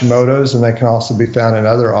in Hashimoto's, and they can also be found in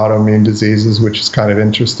other autoimmune diseases, which is kind of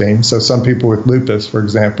interesting. So some people with lupus, for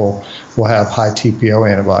example, will have high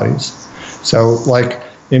TPO antibodies. So like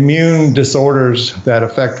immune disorders that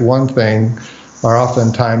affect one thing are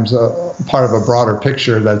oftentimes part of a broader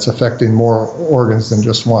picture that's affecting more organs than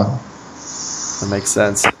just one. That makes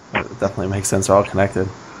sense. It definitely makes sense. They're all connected.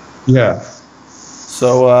 Yeah.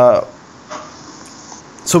 So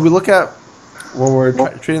we look at, when we're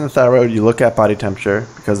treating the thyroid, you look at body temperature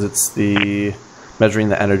because it's the measuring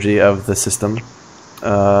the energy of the system.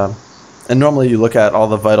 And normally you look at all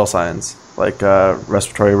the vital signs like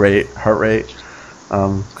respiratory rate, heart rate,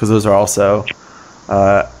 because those are also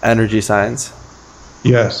energy signs.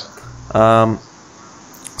 Yes.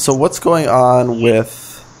 So what's going on with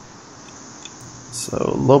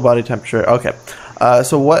low body temperature? Okay.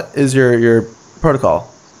 So what is your protocol?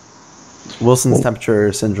 Wilson's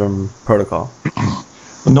temperature syndrome protocol.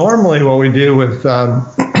 Normally what we do with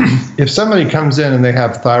if somebody comes in and they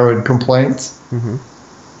have thyroid complaints,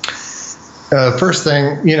 first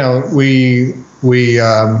thing,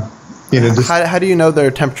 how do you know their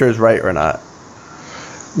temperature is right or not?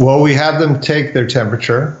 Well, we have them take their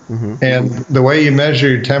temperature, and the way you measure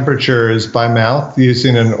your temperature is by mouth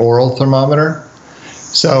using an oral thermometer.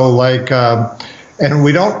 So and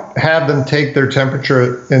we don't have them take their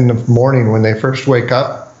temperature in the morning when they first wake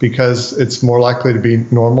up because it's more likely to be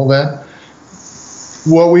normal then.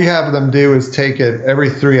 What we have them do is take it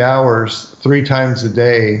every 3 hours, 3 times a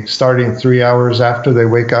day, starting 3 hours after they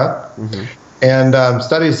wake up. And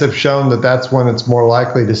studies have shown that that's when it's more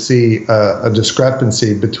likely to see a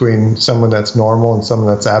discrepancy between someone that's normal and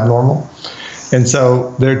someone that's abnormal. And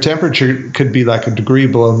so their temperature could be like a degree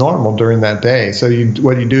below normal during that day. So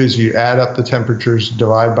what you do is you add up the temperatures,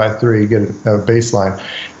 divide by 3, get a baseline.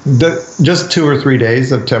 Just 2 or 3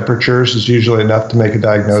 days of temperatures is usually enough to make a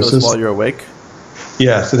diagnosis. So it's while you're awake?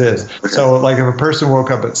 Yes, it is. So like if a person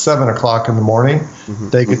woke up at 7 o'clock in the morning,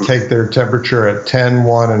 they could take their temperature at 10,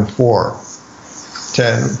 1, and 4.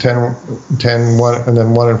 10, 1, and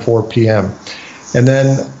then 1 and 4 p.m. And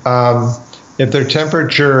then if their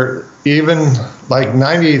temperature, even like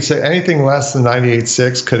 98, anything less than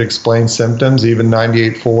 98.6 could explain symptoms, even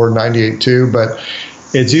 98.4, 98.2, but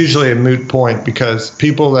it's usually a moot point because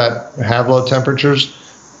people that have low temperatures,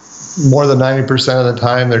 more than 90% of the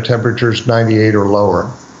time, their temperature is 98 or lower.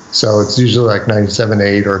 So it's usually like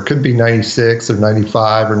 97.8, or it could be 96 or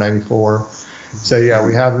 95 or 94. So yeah,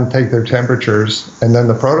 we have them take their temperatures, and then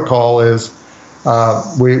the protocol is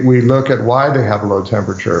we look at why they have a low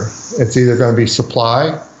temperature. It's either going to be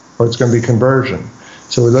supply or it's going to be conversion.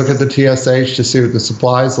 So we look at the TSH to see what the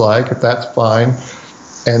supply is like. If that's fine,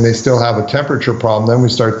 and they still have a temperature problem, then we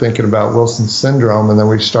start thinking about Wilson's syndrome, and then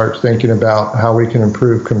we start thinking about how we can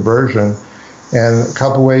improve conversion. And a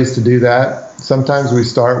couple ways to do that. Sometimes we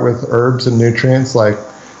start with herbs and nutrients like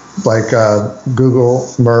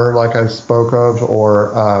Google myrrh, like I spoke of,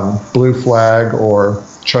 or blue flag, or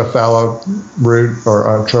trofalo root, or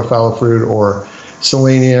trofalo fruit, or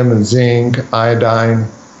selenium and zinc, iodine.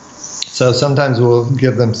 So sometimes we'll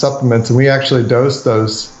give them supplements, and we actually dose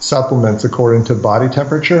those supplements according to body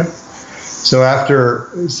temperature. So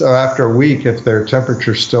after a week, if their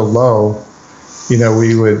temperature is still low,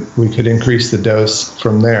 we could increase the dose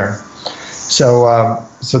from there.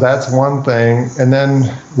 So that's one thing, and then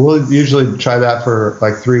we'll usually try that for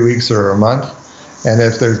like 3 weeks or a month. And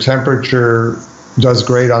if their temperature does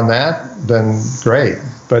great on that, then great.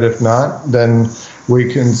 But if not, then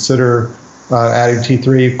we consider adding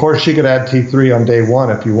T3. Of course, you could add T3 on day one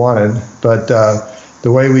if you wanted, but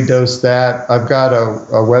the way we dose that, I've got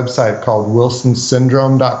a website called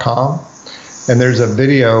wilsonsyndrome.com, and there's a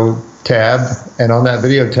video tab, and on that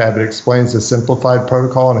video tab it explains the simplified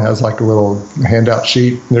protocol, and it has like a little handout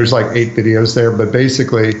sheet. There's like 8 videos there, but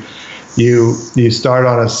basically you start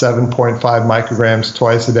on a 7.5 micrograms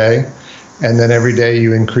twice a day, and then every day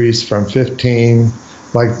you increase from 15.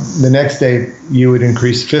 Like the next day you would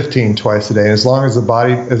increase 15 twice a day. As long as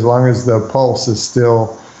the pulse is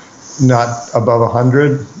still not above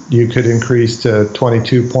 100, you could increase to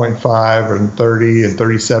 22.5 and 30 and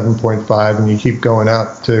 37.5, and you keep going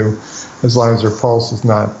up to as long as your pulse is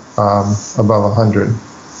not above 100.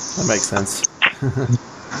 That makes sense.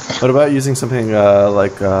 What about using something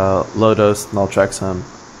like low dose naltrexone?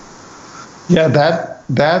 Yeah,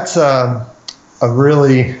 that's a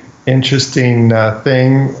really interesting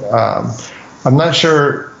thing. I'm not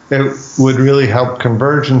sure it would really help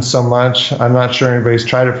conversion so much. I'm not sure anybody's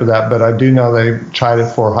tried it for that, but I do know they tried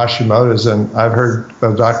it for Hashimoto's, and I've heard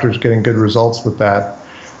of doctors getting good results with that,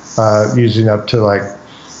 using up to like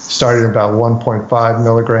starting about 1.5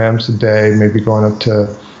 milligrams a day, maybe going up to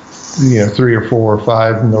 3 or 4 or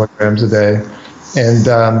 5 milligrams a day, and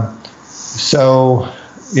so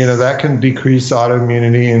that can decrease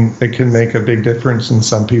autoimmunity, and it can make a big difference in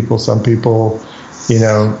some people. Some people,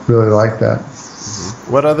 really like that.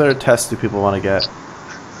 What other tests do people want to get?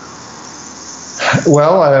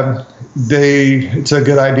 Well, it's a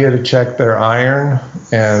good idea to check their iron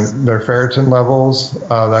and their ferritin levels.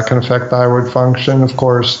 That can affect thyroid function. Of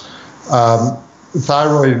course,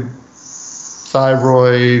 thyroid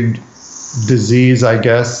disease, I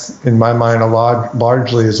guess, in my mind,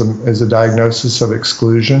 largely is a diagnosis of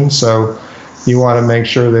exclusion. So you want to make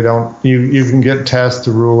sure they don't. You can get tests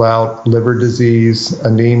to rule out liver disease,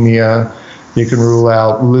 anemia. You can rule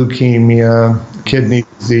out leukemia, kidney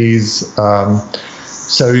disease.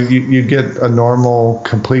 So you get a normal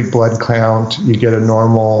complete blood count. You get a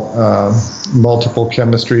normal multiple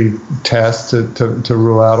chemistry test to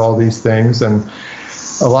rule out all these things. And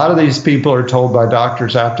a lot of these people are told by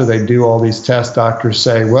doctors after they do all these tests, doctors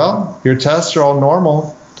say, well, your tests are all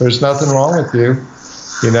normal. There's nothing wrong with you.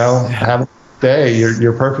 Have a good day.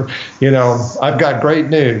 You're perfect. I've got great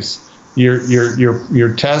news.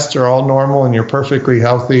 Your tests are all normal and you're perfectly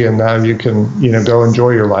healthy, and now you can go enjoy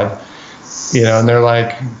your life. And they're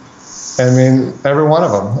like, every one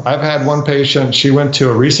of them. I've had one patient, she went to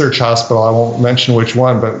a research hospital, I won't mention which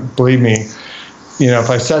one, but believe me, if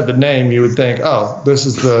I said the name, you would think, oh, this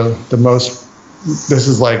is this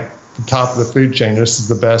is like the top of the food chain. This is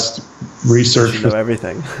the best research for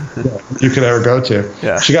everything you could ever go to.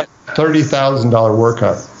 Yeah. She got $30,000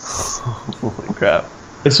 workup. Holy crap.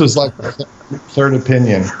 This was like a third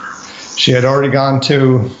opinion. She had already gone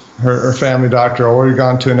to her family doctor, already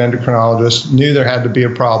gone to an endocrinologist, knew there had to be a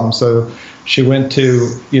problem. So she went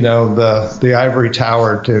to, the ivory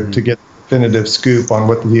tower to get the definitive scoop on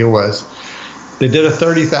what the deal was. They did a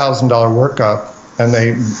 $30,000 workup, and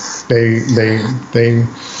they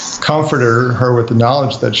comforted her with the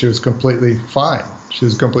knowledge that she was completely fine. She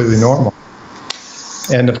was completely normal.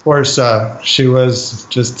 And of course, she was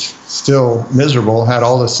just still miserable, had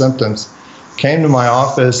all the symptoms. Came to my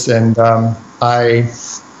office, and I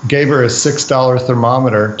gave her a $6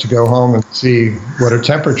 thermometer to go home and see what her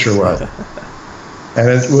temperature was. And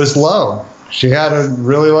it was low. She had a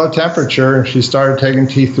really low temperature, and she started taking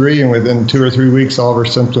T3, and within 2 or 3 weeks, all of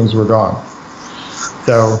her symptoms were gone.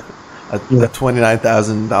 So a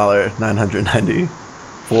 $29,000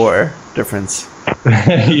 994 difference.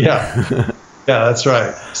 Yeah, that's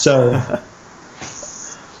right. So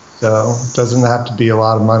it doesn't have to be a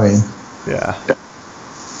lot of money. Yeah.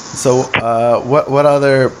 So what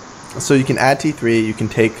other? So you can add T3. You can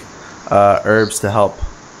take herbs to help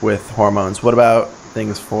with hormones. What about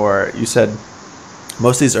things for? You said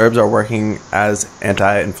most of these herbs are working as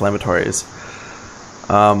anti-inflammatories.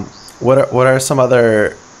 What are some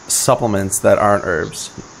other supplements that aren't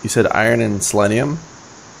herbs? You said iron and selenium.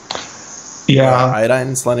 Yeah. Iodine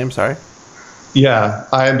and selenium. Sorry. Yeah,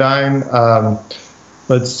 iodine.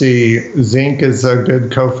 Let's see. Zinc is a good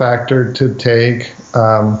cofactor to take.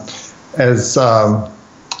 As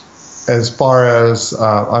far as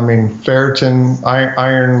ferritin,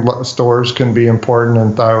 iron stores can be important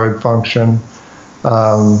in thyroid function.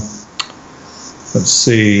 Let's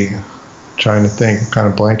see. trying to think, kind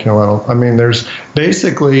of blanking a little. I mean, there's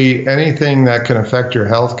basically anything that can affect your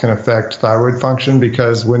health can affect thyroid function,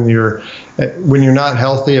 because when you're not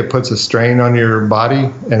healthy, it puts a strain on your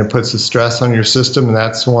body and it puts a stress on your system, and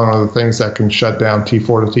that's one of the things that can shut down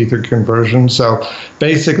T4 to T3 conversion. So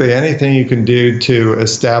basically anything you can do to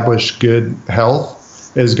establish good health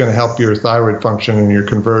is going to help your thyroid function and your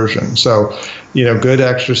conversion. So, good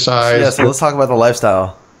exercise. Yeah, so let's talk about the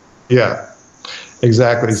lifestyle. Yeah,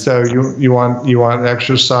 exactly. So you want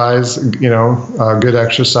exercise, good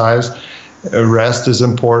exercise. Rest is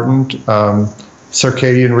important.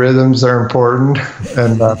 Circadian rhythms are important,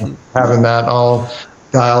 and having that all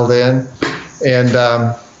dialed in. And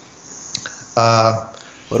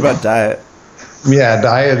what about diet? Yeah,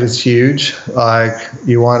 diet is huge. Like,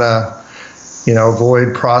 you want to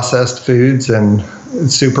avoid processed foods and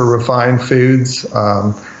super refined foods.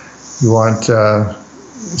 You want,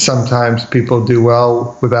 sometimes people do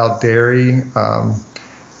well without dairy.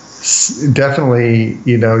 Definitely,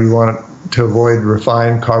 you want to avoid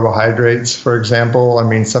refined carbohydrates, for example. I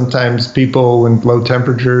mean, sometimes people in low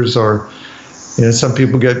temperatures, or, some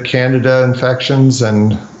people get candida infections,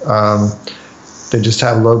 and they just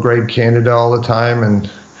have low-grade candida all the time. And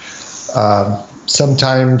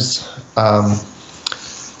sometimes,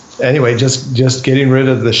 anyway, just getting rid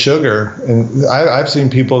of the sugar. And I've seen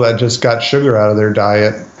people that just got sugar out of their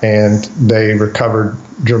diet and they recovered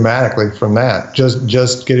dramatically from that.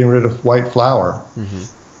 Just getting rid of white flour,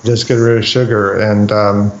 just getting rid of sugar, and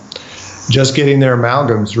just getting their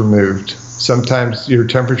amalgams removed. Sometimes your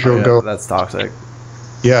temperature will go. That's toxic.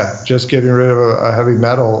 Yeah, just getting rid of a heavy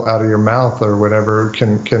metal out of your mouth or whatever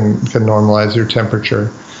can normalize your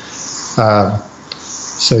temperature.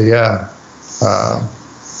 So yeah.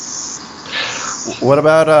 What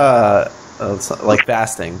about like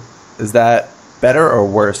fasting? Is that better or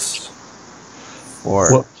worse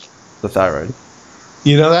for the thyroid?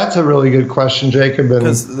 That's a really good question, Jacob.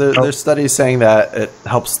 Because there's studies saying that it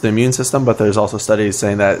helps the immune system, but there's also studies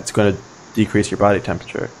saying that it's going to decrease your body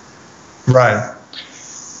temperature. Right.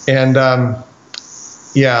 And I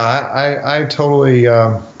totally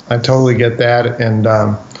get that. And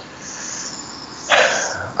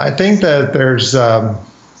I think that there's,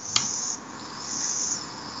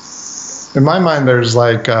 in my mind, there's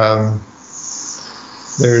like,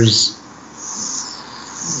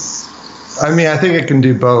 I think it can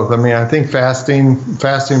do both. I think fasting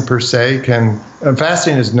per se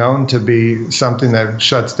fasting is known to be something that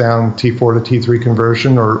shuts down T4 to T3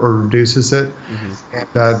 conversion or reduces it. And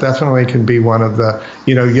definitely can be one of the,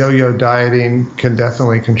 yo-yo dieting can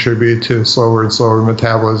definitely contribute to slower and slower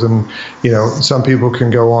metabolism. Some people can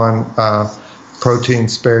go on protein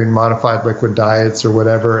sparing modified liquid diets or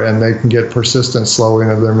whatever, and they can get persistent slowing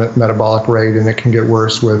of their metabolic rate, and it can get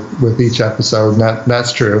worse with each episode. And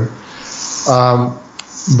that's true.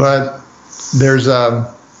 But there's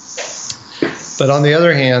but on the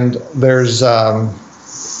other hand, there's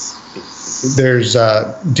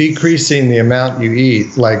decreasing the amount you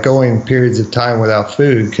eat. Like, going periods of time without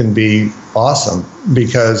food can be awesome,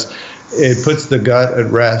 because it puts the gut at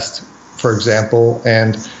rest, for example.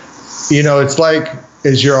 And it's like,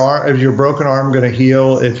 is your broken arm going to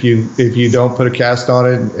heal if you don't put a cast on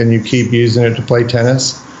it and you keep using it to play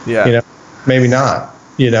tennis? Yeah. Maybe not.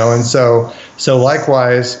 And so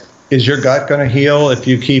likewise, is your gut going to heal if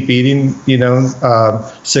you keep eating,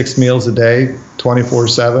 6 meals a day,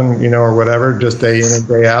 24/7, or whatever, just day in and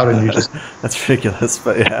day out, and you just that's ridiculous,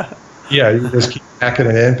 but yeah. Yeah, you just keep packing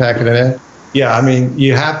it in. Yeah,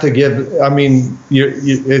 you have to give.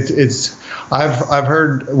 I've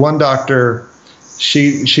heard one doctor,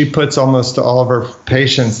 she puts almost all of her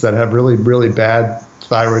patients that have really, really bad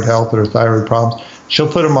thyroid health or thyroid problems, she'll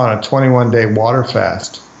put them on a 21-day water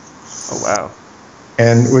fast. Oh, wow.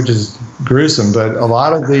 And which is gruesome, but a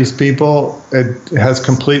lot of these people, it has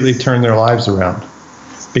completely turned their lives around,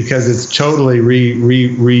 because it's totally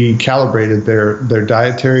recalibrated their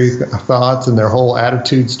dietary thoughts and their whole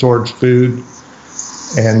attitudes towards food.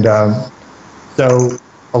 And so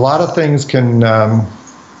a lot of things can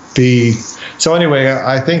be. So anyway,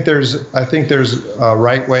 I think there's a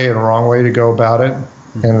right way and a wrong way to go about it,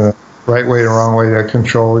 and a right way and a wrong way to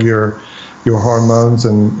control your hormones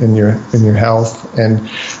and your health.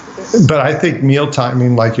 But I think meal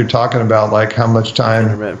timing, like you're talking about, like how much time.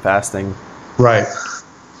 Intermittent fasting. Right.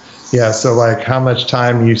 Yeah. So like how much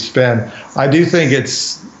time you spend. I do think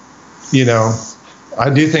it's, I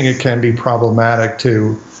do think it can be problematic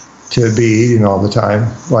to be eating all the time,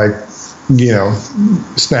 like,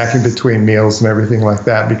 snacking between meals and everything like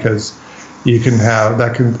that, because you can have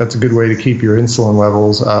that's a good way to keep your insulin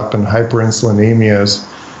levels up, and hyperinsulinemia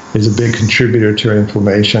is a big contributor to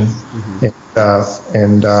inflammation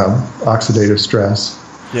and oxidative stress.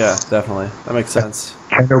 Yeah, definitely. That makes sense.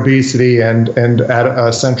 And obesity and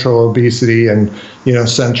central obesity and,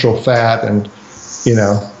 central fat. And,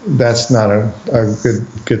 that's not a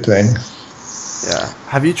good thing. Yeah.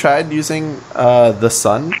 Have you tried using the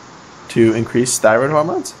sun to increase thyroid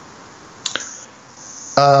hormones?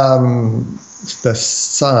 The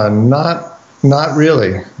sun, not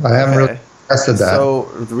really. I haven't really tested that. So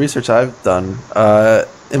the research I've done,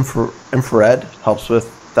 infrared helps with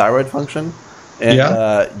thyroid function, and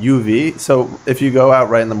UV. So if you go out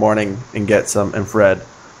right in the morning and get some infrared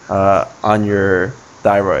on your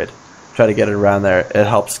thyroid, try to get it around there, it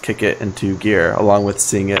helps kick it into gear along with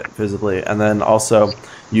seeing it visibly. And then also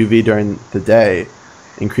UV during the day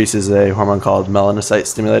increases a hormone called melanocyte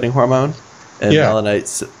stimulating hormone, and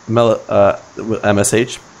MSH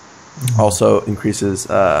also increases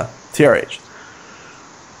TRH.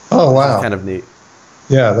 Oh, wow. Kind of neat.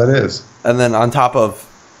 Yeah, that is. And then on top of,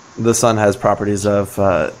 the sun has properties of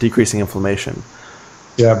decreasing inflammation.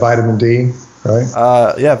 Yeah, vitamin D, right?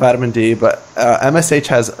 Yeah, vitamin D, but MSH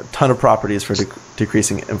has a ton of properties for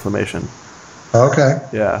decreasing inflammation. Okay.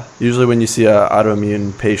 Yeah, usually when you see an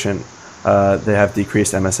autoimmune patient, they have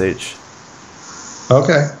decreased MSH.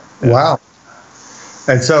 Okay. Yeah. Wow.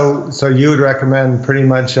 And so you would recommend pretty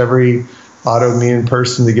much every autoimmune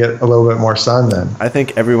person to get a little bit more sun then? I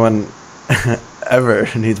think everyone ever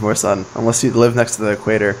needs more sun, unless you live next to the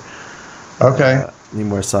equator. Okay. Need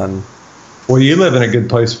more sun. Well, you live in a good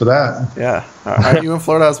place for that. Yeah. Are you in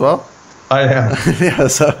Florida as well? I am. Yeah,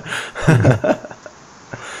 so.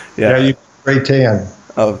 Yeah, you great tan.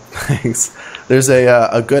 Oh, thanks. There's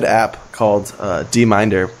a good app called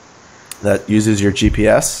D-Minder that uses your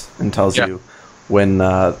GPS and tells you when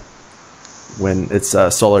it's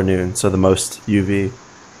solar noon, so the most UV.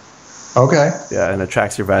 Okay. Yeah, and it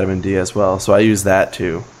tracks your vitamin D as well. So I use that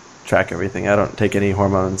to track everything. I don't take any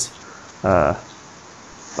hormones,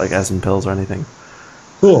 like as in pills or anything.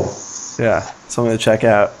 Cool. Yeah, something to check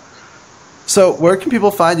out. So where can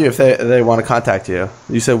people find you if they want to contact you?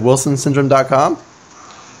 You said wilsonsyndrome.com?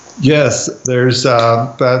 Yes, there's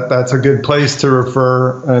that's a good place to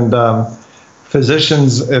refer. And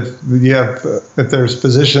physicians, if there's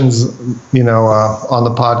physicians, on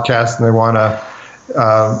the podcast and they want to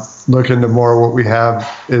look into more, what we have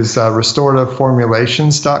is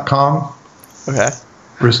restorativeformulations.com. Okay.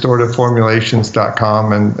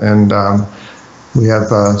 Restorativeformulations.com, and we have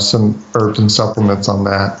some herbs and supplements on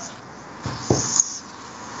that.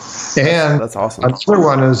 And that's awesome. Another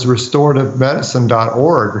one is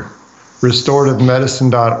restorativemedicine.org.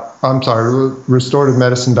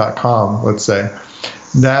 Restorativemedicine.com, let's say.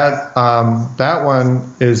 That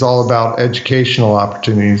one is all about educational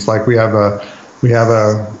opportunities. Like we have a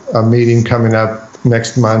meeting coming up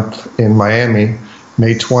next month in Miami,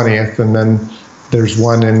 May 20th, and then there's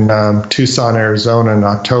one in Tucson, Arizona in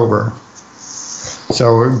October.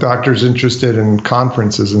 So doctors interested in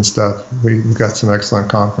conferences and stuff, we've got some excellent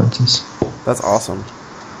conferences. That's awesome.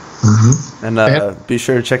 Mm-hmm. And be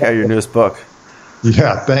sure to check out your newest book.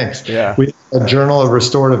 Yeah, thanks. Yeah. We have a Journal of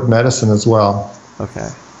Restorative Medicine as well. Okay.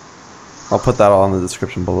 I'll put that all in the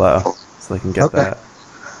description below so they can get that.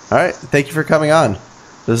 All right. Thank you for coming on.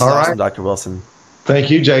 This is awesome, Dr. Wilson. Thank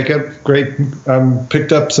you, Jacob. Great.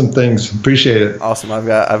 Picked up some things. Appreciate it. Awesome. I've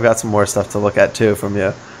got some more stuff to look at too from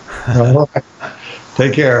you. All right.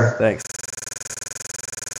 Take care. Thanks.